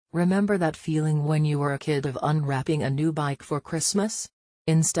Remember that feeling when you were a kid of unwrapping a new bike for Christmas?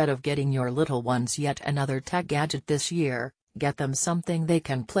 Instead of getting your little ones yet another tech gadget this year, get them something they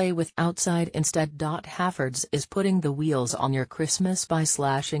can play with outside instead. Halfords is putting the wheels on your Christmas by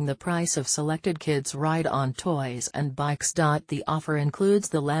slashing the price of selected kids' ride-on toys and bikes. The offer includes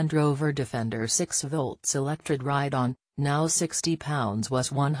the Land Rover Defender 6V electric ride-on, now £60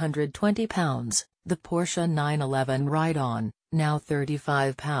 was £120, the Porsche 911 ride-on, now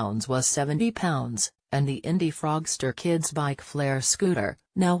 £35 was £70, and the Indy Frogster Kids Bike Flare scooter,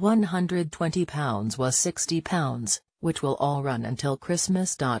 now £120 was £60, which will all run until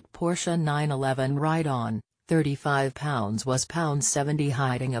Christmas. Porsche 911 ride-on, £35 was £70.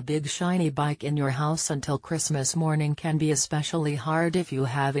 Hiding a big shiny bike in your house until Christmas morning can be especially hard if you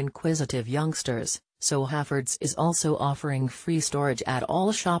have inquisitive youngsters, so Halfords is also offering free storage at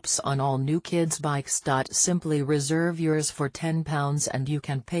all shops on all new kids' bikes. Simply reserve yours for £10 and you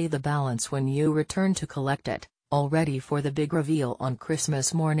can pay the balance when you return to collect it, all ready for the big reveal on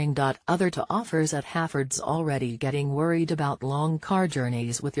Christmas morning. Other to offers at Halfords. Already getting worried about long car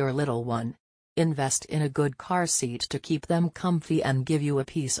journeys with your little one? Invest in a good car seat to keep them comfy and give you a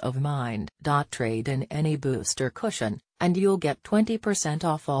peace of mind. Trade in any booster cushion, and you'll get 20%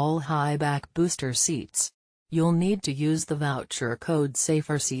 off all high-back booster seats. You'll need to use the voucher code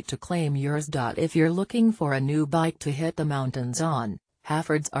SAFERSEAT to claim yours. If you're looking for a new bike to hit the mountains on,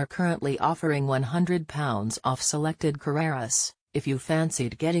 Halfords are currently offering £100 off selected Carreras, if you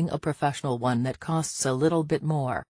fancied getting a professional one that costs a little bit more.